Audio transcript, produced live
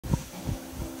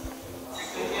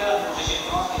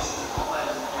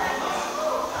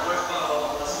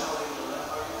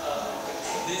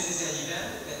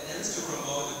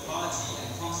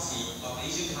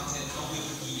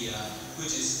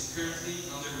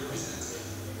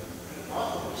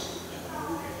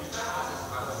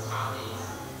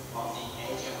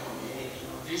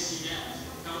This event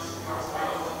comes across by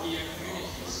Wikipedia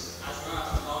communities, as well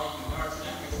as allowing large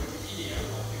language Wikipedia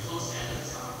to host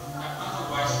edits that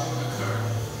otherwise would occur.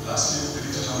 Last year, the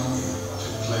digital movement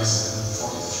took place in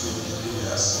 43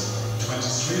 Wikipedias,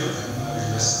 23 of them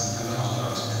having less than 100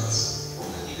 articles.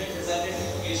 The event presented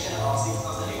information about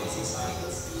 6,086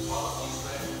 articles, all of these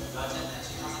were larger than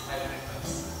 3,500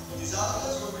 bytes. These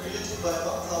articles were created by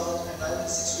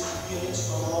 1,096 Wikipedians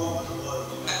from all over the world.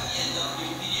 At the end of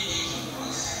Wikipedia Asian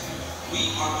Month, we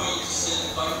are going to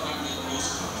send 500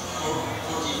 postcards for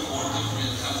 44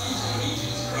 different countries and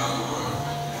regions around the world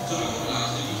to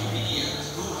recognize the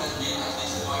Wikipedians who has made at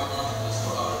least 5 articles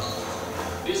for our country.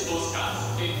 These postcards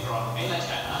came from mainland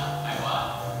China,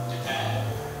 Taiwan,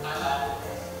 Japan, Thailand,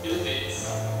 Philippines,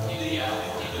 India,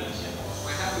 and Indonesia.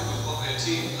 We're happy with what we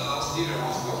achieved last year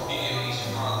with Wikipedia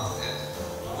Asian Month, and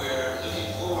we're looking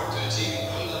forward to achieving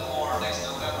even more next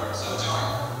November, so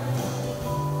join.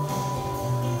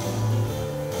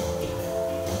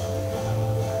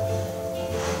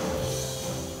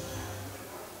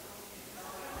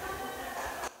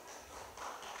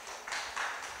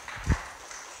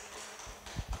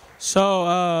 So,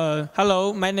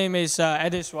 hello, my name is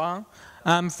Addis Wang.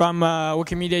 I'm from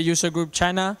Wikimedia User Group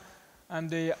China. I'm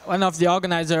one of the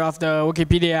organizers of the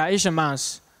Wikipedia Asian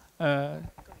Month. And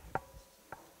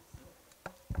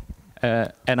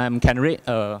I'm Kenry,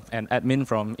 an admin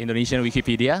from Indonesian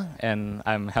Wikipedia, and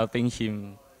I'm helping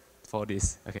him for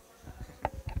this. Okay.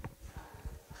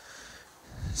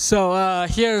 So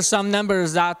here are some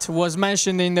numbers that was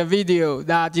mentioned in the video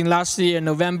that in last year,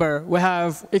 November, we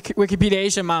have Wikipedia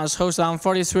Asian Month hosted on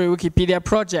 43 Wikipedia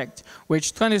project,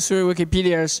 which 23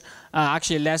 Wikipedias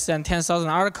actually less than 10,000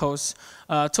 articles.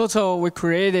 Total, we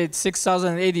created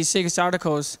 6,086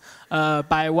 articles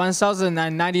by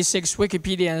 1,096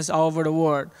 Wikipedians all over the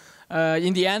world.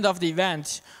 In the end of the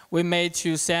event, we made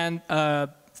to send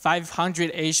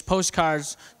 500-ish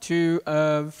postcards to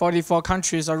 44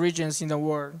 countries or regions in the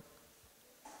world.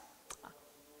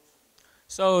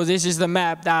 So this is the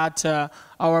map that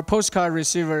our postcard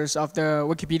receivers of the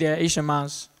Wikipedia Asian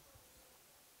Month.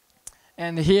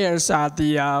 And here's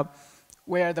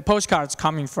where the postcards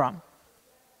coming from.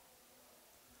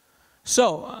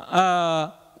 So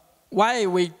why are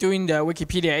we doing the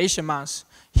Wikipedia Asian Month?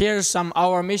 Here's some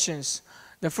our missions.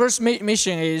 The first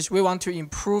mission is we want to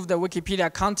improve the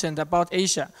Wikipedia content about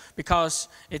Asia because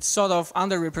it's sort of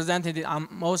underrepresented on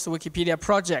most Wikipedia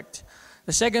projects.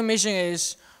 The second mission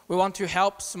is we want to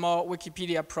help small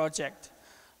Wikipedia project.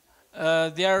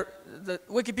 The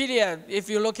Wikipedia, if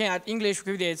you're looking at English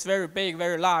Wikipedia, it's very big,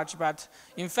 very large, but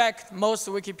in fact, most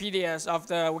Wikipedias of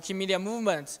the Wikimedia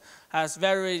movement has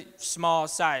very small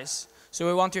size. So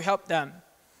we want to help them.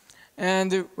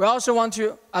 And we also want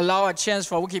to allow a chance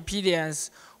for Wikipedians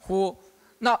who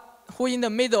in the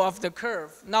middle of the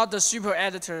curve, not the super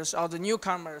editors or the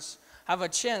newcomers, have a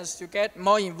chance to get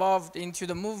more involved into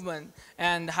the movement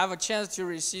and have a chance to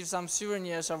receive some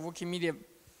souvenirs of Wikimedia.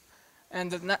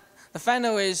 And the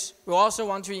final is we also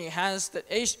want to enhance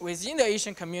within the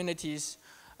Asian communities,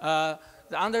 the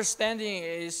understanding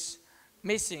is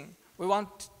missing. We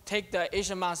want to take the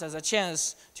Asian Month as a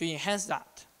chance to enhance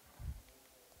that.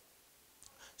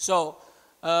 So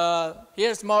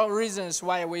here's more reasons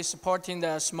why we're supporting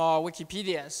the small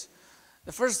Wikipedias.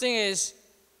 The first thing is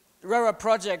rare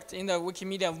project in the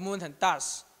Wikimedia movement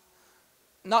does.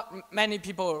 Not many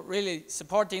people really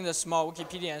supporting the small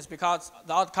Wikipedians because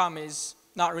the outcome is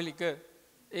not really good.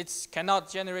 It cannot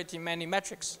generate many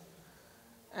metrics.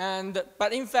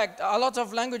 But in fact, a lot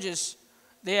of languages,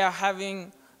 they are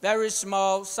having very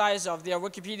small size of their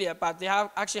Wikipedia, but they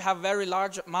actually have very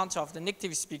large amount of the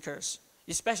native speakers,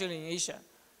 especially in Asia.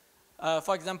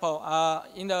 For example,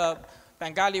 in the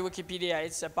Bengali Wikipedia,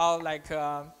 it's about like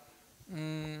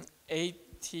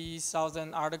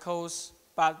 80,000 articles,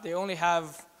 but they only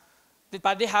have,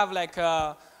 they have like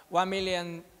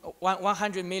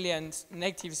 100 million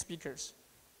native speakers.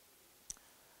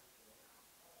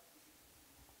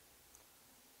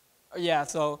 Yeah,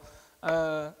 so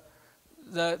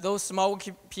those small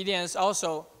Wikipedians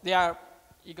also, they are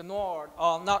ignored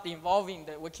or not involving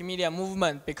the Wikimedia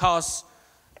movement because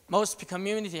most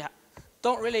community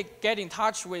don't really get in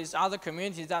touch with other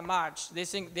communities that much. They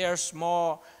think they're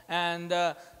small, and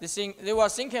they were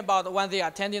thinking about when they are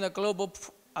attending a global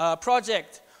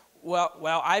project, will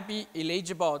I be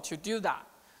eligible to do that?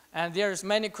 And there's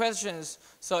many questions,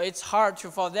 so it's hard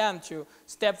for them to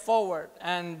step forward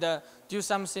and do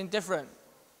something different.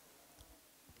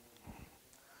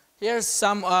 Here's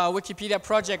some Wikipedia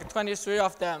project, 23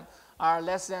 of them are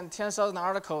less than 10,000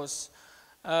 articles.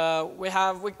 We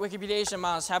have Wikipedia Asian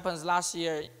Month happens last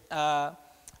year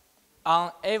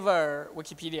on Ever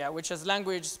Wikipedia, which is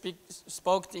language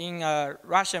spoken in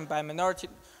Russian by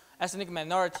ethnic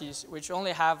minorities, which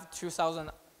only have 2,000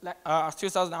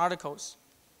 articles.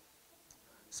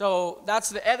 So that's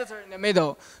the editor in the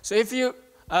middle. So if you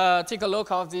take a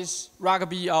look at this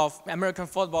rugby of American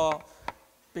football,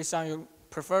 based on your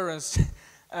preference,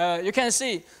 you can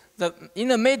see that in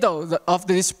the middle of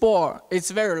this sport, it's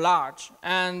very large,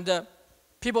 and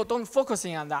people don't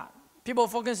focusing on that. People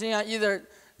focusing on either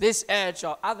this edge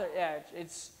or other edge.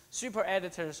 It's super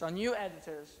editors or new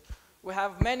editors. We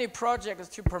have many projects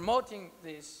to promoting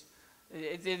this.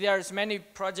 There's many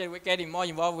projects we're getting more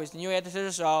involved with new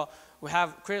editors, or we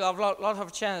have created a lot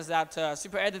of chance that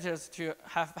super editors to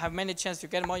have many chance to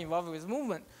get more involved with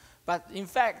movement. But in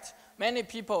fact, many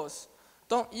people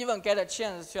don't even get a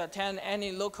chance to attend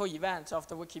any local events of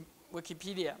the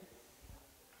Wikipedia.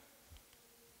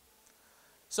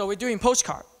 So we're doing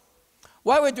postcard.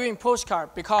 Why we're doing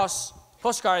postcard? Because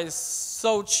postcard is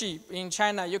so cheap. In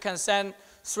China, you can send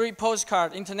 3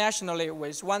 postcards internationally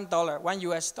with $1, $1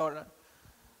 US.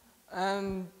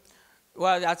 And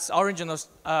well, that's original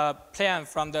plan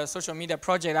from the social media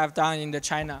project I've done in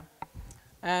China.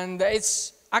 And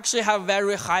it's actually have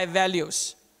very high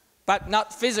values, but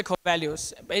not physical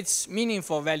values. It's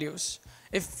meaningful values.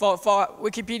 If for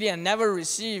Wikipedia never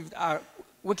received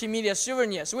Wikimedia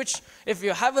souvenirs, which if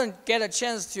you haven't get a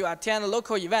chance to attend a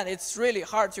local event, it's really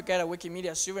hard to get a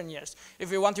Wikimedia souvenirs.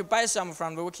 If you want to buy some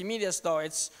from the Wikimedia store,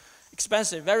 it's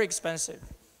expensive, very expensive.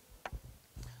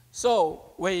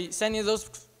 So we sending those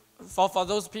for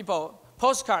those people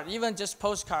postcard, even just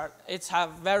postcard, it's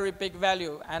have very big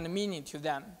value and meaning to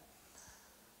them.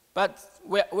 But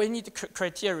we need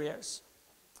criteria.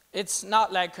 It's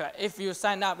not like if you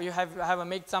sign up, you have to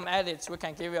make some edits, we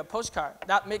can give you a postcard.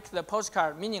 That makes the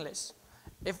postcard meaningless.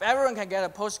 If everyone can get a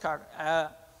postcard,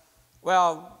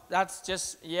 well, that's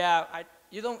just, yeah,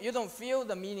 you don't feel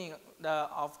the meaning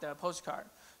of the postcard.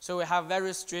 So we have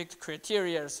very strict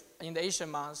criteria in the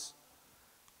Asian months.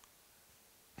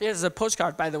 Here's the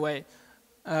postcard, by the way.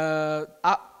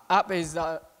 Up is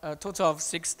a total of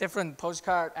 6 different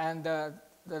postcards, and the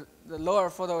lower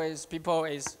photo is people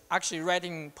is actually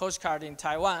writing postcard in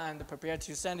Taiwan and prepared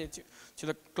to send it to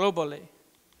the globally.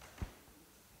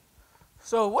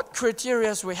 So what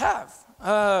criteria we have?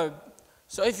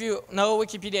 So if you know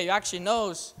Wikipedia, you actually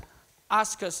knows,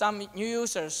 ask some new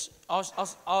users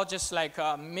or just like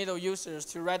middle users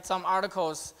to write some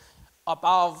articles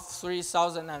above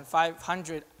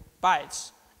 3,500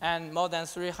 bytes and more than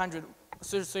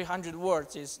 300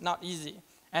 words is not easy,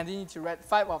 and you need to write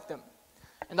 5 of them.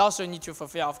 And also you need to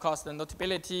fulfill, of course, the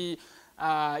notability.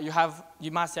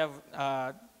 You must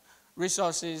have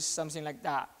resources, something like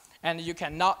that. And you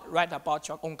cannot write about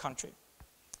your own country.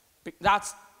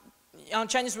 That's, on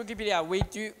Chinese Wikipedia, we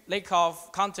do lack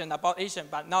of content about Asian,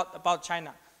 but not about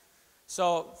China.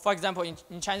 So, for example,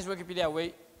 in Chinese Wikipedia,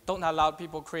 we don't allow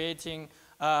people creating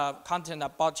content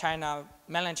about China,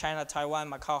 mainland China, Taiwan,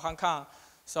 Macau, Hong Kong.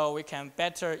 So we can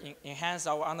better enhance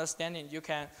our understanding. You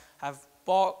can have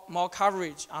more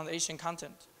coverage on the Asian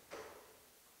content.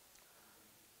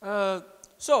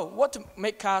 So what to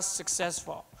make us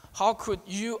successful? How could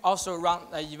you also run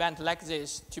an event like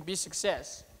this to be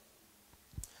success?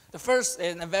 The first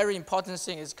and a very important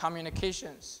thing is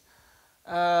communications.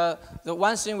 The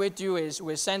one thing we do is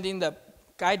we're sending the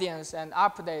guidance and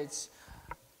updates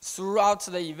throughout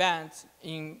the event.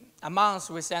 In a month,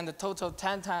 we send a total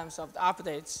 10 times of the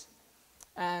updates.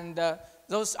 And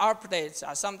those updates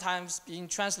are sometimes being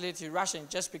translated to Russian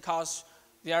just because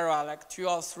there are like 2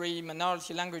 or 3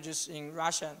 minority languages in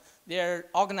Russian. Their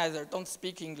organizers don't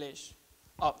speak English,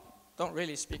 or don't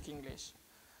really speak English.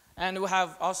 And we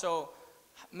have also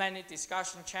many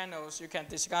discussion channels. You can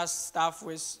discuss stuff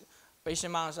with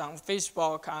Asian months on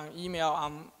Facebook, on email,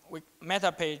 on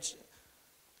meta page.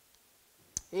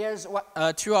 Here's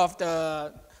 2 of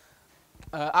the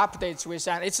updates we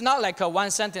send. It's not like a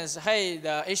one sentence, hey,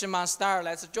 the Asian month star,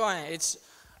 let's join. It's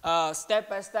step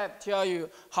by step tell you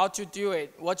how to do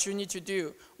it, what you need to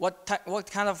do, what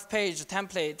kind of page,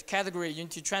 template, category you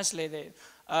need to translate it.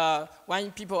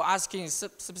 When people asking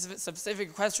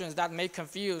specific questions that may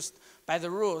confused by the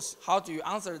rules, how do you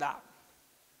answer that?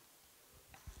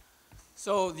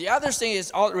 So the other thing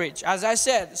is outreach. As I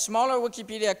said, smaller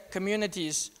Wikipedia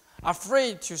communities are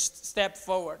afraid to step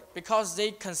forward because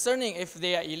they concerning if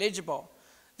they are eligible.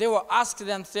 They will ask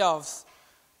themselves,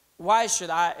 why should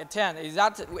I attend? Is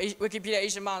that Wikipedia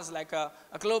Asian Month like a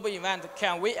global event?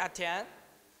 Can we attend?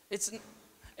 It's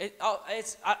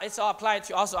all applied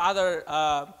to also other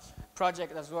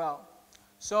projects as well.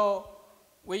 So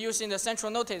we're using the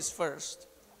central notice first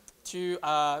to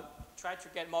try to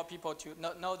get more people to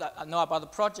know about the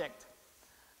project,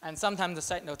 and sometimes the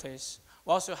site notice.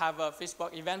 We also have a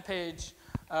Facebook event page.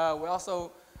 We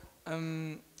also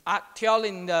are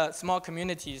telling the small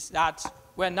communities that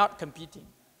we're not competing.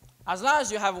 As long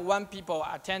as you have 1 people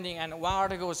attending and 1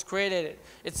 article is created,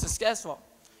 it's successful.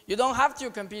 You don't have to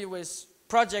compete with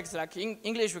projects like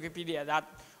English Wikipedia that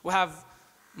will have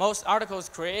most articles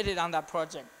created on that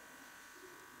project.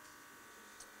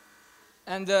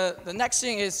 And the next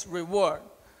thing is reward.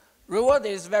 Reward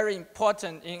is very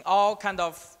important in all kind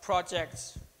of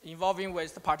projects involving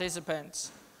with the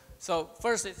participants. So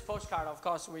first it's postcard, of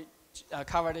course, we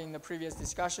covered in the previous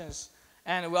discussions.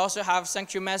 And we also have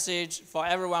thank you message for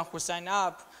everyone who signed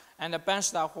up, and a bench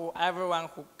star for everyone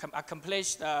who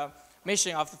accomplished the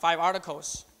mission of the 5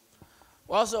 articles.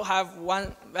 We also have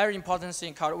one very important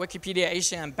thing called Wikipedia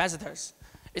Asian Ambassadors.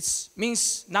 It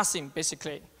means nothing,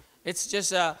 basically. It's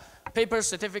just a paper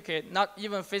certificate, not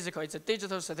even physical. It's a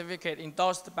digital certificate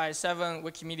endorsed by 7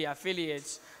 Wikimedia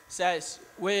affiliates. Says,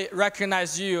 we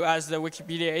recognize you as the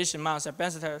Wikipedia Asian Month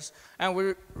ambassadors, and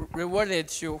we reward it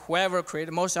to whoever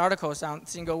created most articles on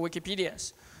single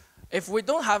Wikipedias. If we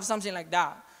don't have something like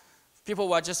that, people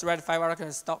will just read 5 articles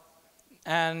and stop.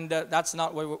 And that's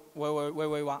not what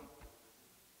we want.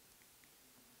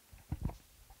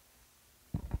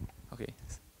 Okay,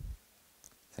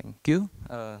 thank you.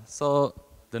 So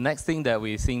the next thing that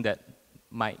we think that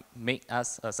might make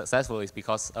us successful is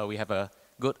because we have a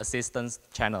good assistance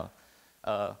channel.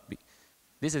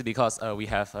 This is because we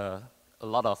have a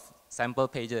lot of sample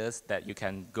pages that you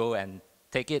can go and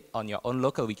take it on your own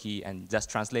local wiki and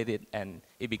just translate it, and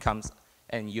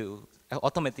you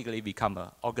automatically become an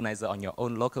organizer on your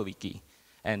own local wiki.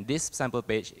 And this sample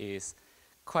page is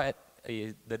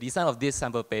the design of this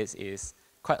sample page is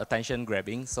quite attention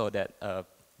grabbing, so that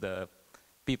the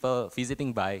people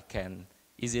visiting by can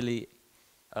easily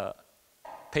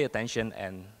pay attention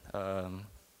and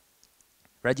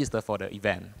register for the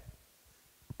event.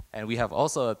 And we have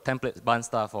also a template band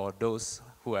star for those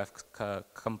who have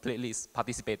completely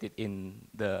participated in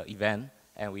the event,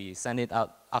 and we send it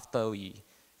out after we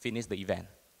finish the event.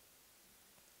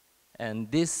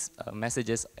 And these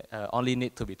messages only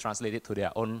need to be translated to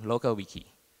their own local wiki.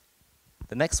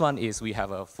 The next one is we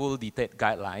have a full detailed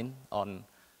guideline on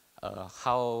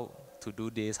how to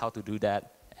do this, how to do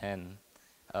that, and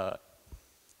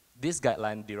this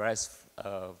guideline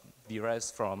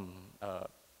derives from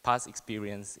past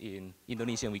experience in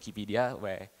Indonesian Wikipedia,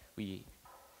 where we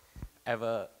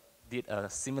ever did a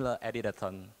similar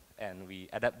editathon, and we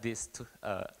adapt these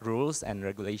rules and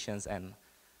regulations and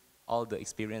all the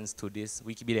experience to this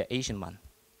Wikipedia Asian Month.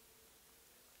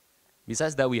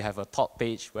 Besides that, we have a top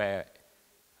page where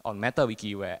on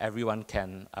MetaWiki where everyone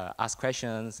can ask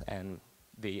questions, and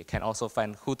they can also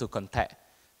find who to contact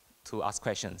to ask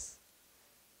questions.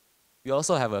 We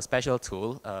also have a special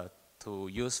tool to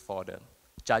use for the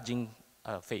judging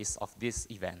phase of this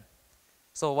event.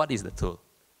 So what is the tool?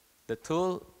 The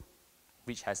tool,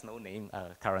 which has no name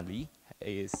currently,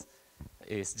 is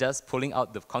just pulling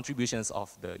out the contributions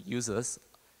of the users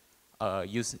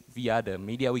used via the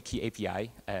MediaWiki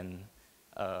API and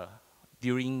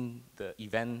during the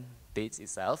event dates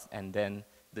itself, and then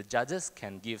the judges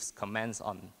can give comments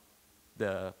on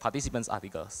the participants'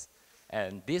 articles.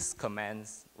 And these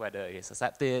comments, whether it is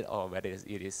accepted or whether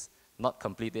it is not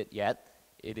completed yet,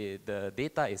 the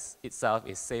data itself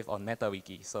is saved on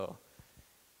MetaWiki. So,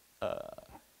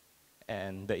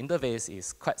 and the interface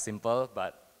is quite simple,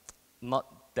 but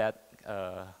not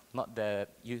that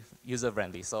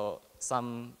user-friendly. So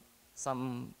some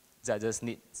judges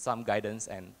need some guidance,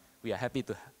 and we are happy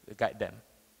to guide them.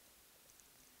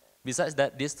 Besides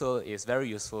that, this tool is very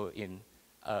useful in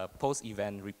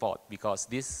post-event report, because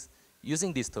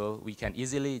using this tool, we can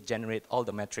easily generate all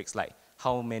the metrics like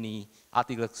how many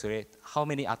articles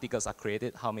are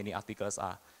created, how many articles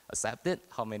are accepted,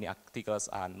 how many articles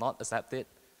are not accepted,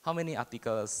 how many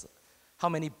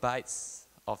bytes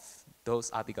of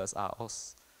those articles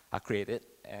are created.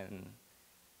 And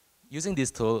using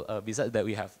this tool, besides that,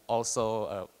 we have also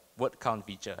a word count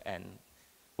feature, and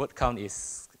word count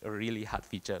is a really hard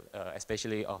feature,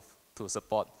 especially to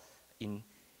support in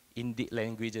Indic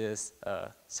languages,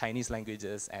 Chinese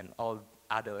languages, and all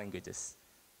other languages.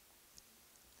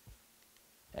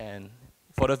 And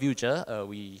for the future,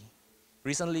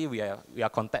 recently we are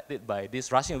contacted by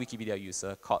this Russian Wikipedia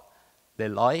user called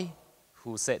Leloy,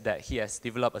 who said that he has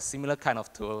developed a similar kind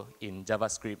of tool in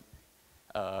JavaScript,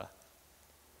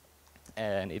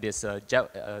 and it is a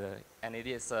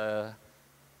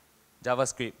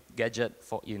JavaScript gadget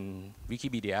in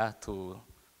Wikipedia to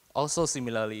also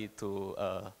similarly to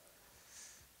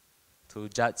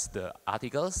judge the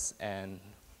articles, and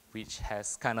which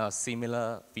has kind of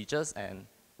similar features, and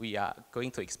we are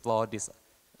going to explore this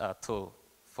tool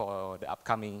for the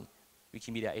upcoming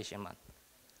Wikimedia Asian Month.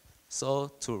 So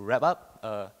to wrap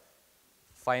up,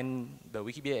 find the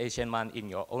Wikipedia Asian Month in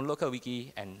your own local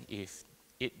wiki, and if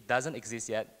it doesn't exist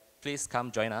yet, please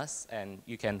come join us, and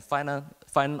you can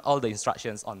find all the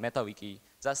instructions on MetaWiki.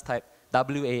 Just type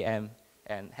WAM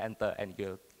and enter, and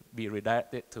you'll be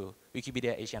redirected to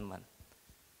Wikipedia Asian Month.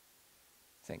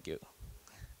 Thank you.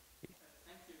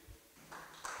 Thank you.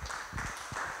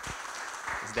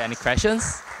 Is there any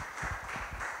questions?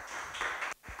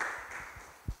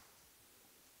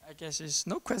 I guess there's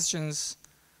no questions.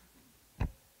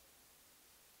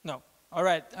 No. All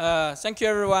right. Thank you,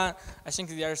 everyone. I think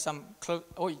there are some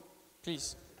oh,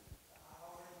 please.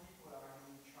 How many people are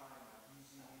in China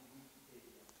using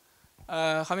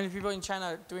Wikipedia? How many people in China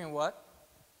are doing what?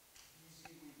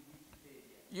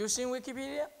 Using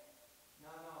Wikipedia? No,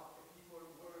 if people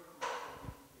work with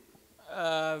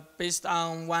Wikipedia. Based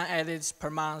on one edit per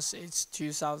month, it's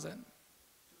 2,000. 2,000 in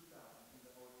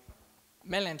the whole China.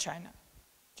 Mainland China.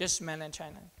 Just mainland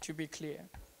China, to be clear.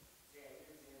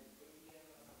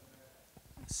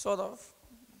 Sort of.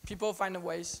 People find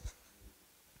ways.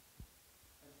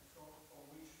 And from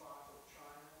which part of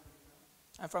China do you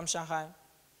come? I'm from Shanghai.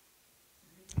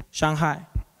 Shanghai.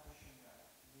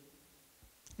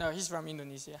 No, he's from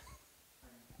Indonesia.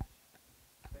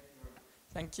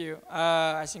 Thank you.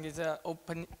 I think it's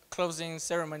an closing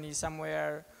ceremony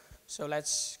somewhere. So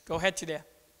let's go ahead to there.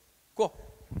 Go.